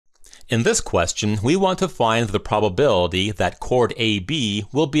In this question, we want to find the probability that chord AB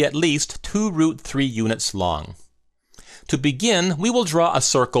will be at least 2 root 3 units long. To begin, we will draw a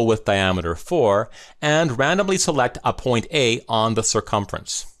circle with diameter 4 and randomly select a point A on the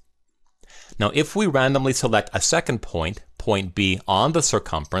circumference. Now, if we randomly select a second point, point B, on the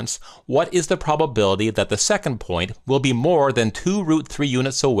circumference, what is the probability that the second point will be more than 2 root 3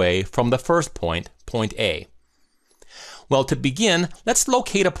 units away from the first point, point A? Well, to begin, let's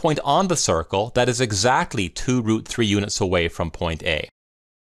locate a point on the circle that is exactly 2 root 3 units away from point A.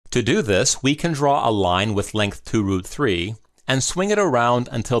 To do this, we can draw a line with length 2 root 3 and swing it around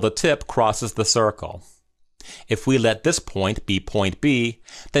until the tip crosses the circle. If we let this point be point B,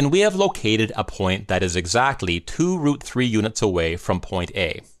 then we have located a point that is exactly 2 root 3 units away from point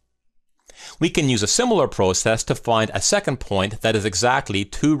A. We can use a similar process to find a second point that is exactly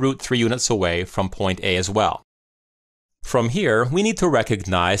 2 root 3 units away from point A as well. From here, we need to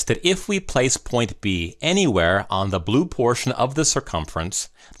recognize that if we place point B anywhere on the blue portion of the circumference,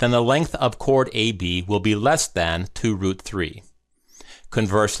 then the length of chord AB will be less than 2 root 3.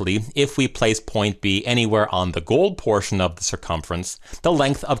 Conversely, if we place point B anywhere on the gold portion of the circumference, the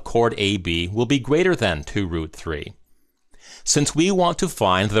length of chord AB will be greater than 2 root 3. Since we want to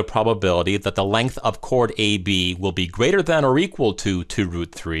find the probability that the length of chord AB will be greater than or equal to 2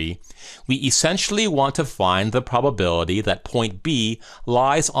 root 3, we essentially want to find the probability that point B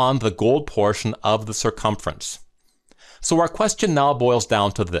lies on the gold portion of the circumference. So our question now boils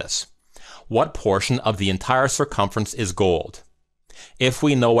down to this: what portion of the entire circumference is gold? If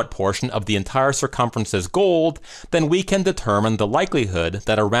we know what portion of the entire circumference is gold, then we can determine the likelihood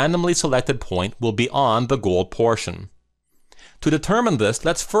that a randomly selected point will be on the gold portion. To determine this,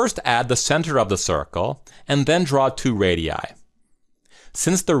 let's first add the center of the circle and then draw 2 radii.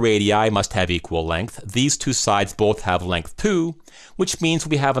 Since the radii must have equal length, these 2 sides both have length 2, which means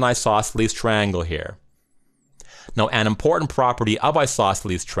we have an isosceles triangle here. Now, an important property of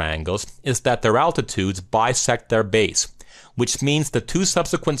isosceles triangles is that their altitudes bisect their base, which means the 2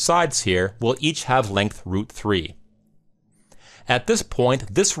 subsequent sides here will each have length root 3. At this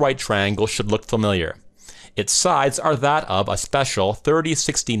point, this right triangle should look familiar. Its sides are that of a special 30,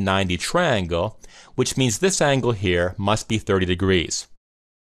 60, 90 triangle, which means this angle here must be 30 degrees.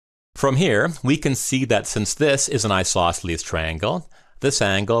 From here, we can see that since this is an isosceles triangle, this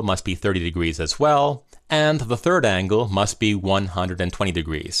angle must be 30 degrees as well, and the third angle must be 120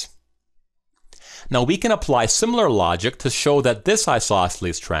 degrees. Now we can apply similar logic to show that this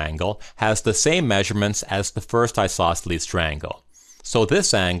isosceles triangle has the same measurements as the first isosceles triangle. So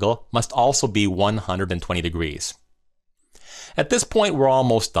this angle must also be 120 degrees. At this point, we're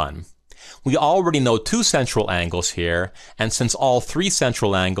almost done. We already know 2 central angles here, and since all 3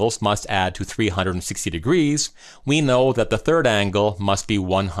 central angles must add to 360 degrees, we know that the third angle must be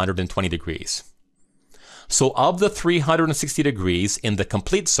 120 degrees. So of the 360 degrees in the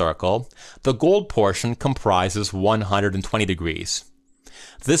complete circle, the gold portion comprises 120 degrees.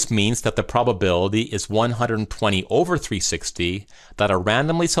 This means that the probability is 120 over 360 that a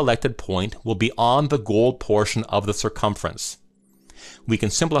randomly selected point will be on the gold portion of the circumference. We can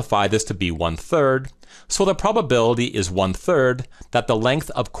simplify this to be 1/3, so the probability is 1/3 that the length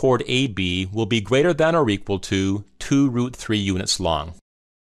of chord AB will be greater than or equal to 2 root 3 units long.